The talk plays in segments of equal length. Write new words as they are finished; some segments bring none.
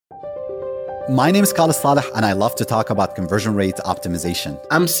My name is Khalid Saleh, and I love to talk about conversion rate optimization.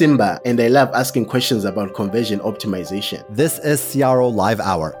 I'm Simba, and I love asking questions about conversion optimization. This is CRO Live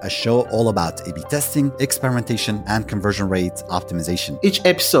Hour, a show all about A/B testing, experimentation, and conversion rate optimization. Each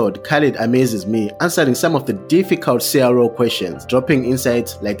episode, Khalid amazes me, answering some of the difficult CRO questions, dropping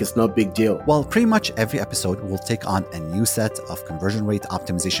insights like it's no big deal. Well, pretty much every episode will take on a new set of conversion rate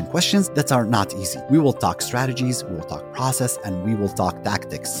optimization questions that are not easy. We will talk strategies, we will talk process, and we will talk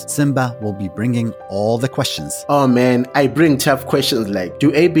tactics. Simba will be bringing all the questions. Oh man, I bring tough questions like,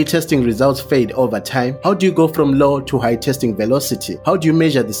 do A/B testing results fade over time? How do you go from low to high testing velocity? How do you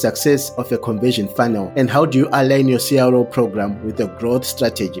measure the success of a conversion funnel? And how do you align your CRO program with a growth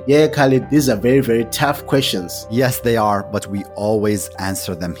strategy? Yeah, Khalid, these are very, very tough questions. Yes, they are, but we always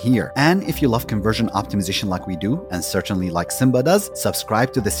answer them here. And if you love conversion optimization like we do, and certainly like Simba does,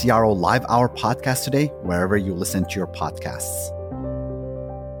 subscribe to the CRO Live Hour podcast today, wherever you listen to your podcasts.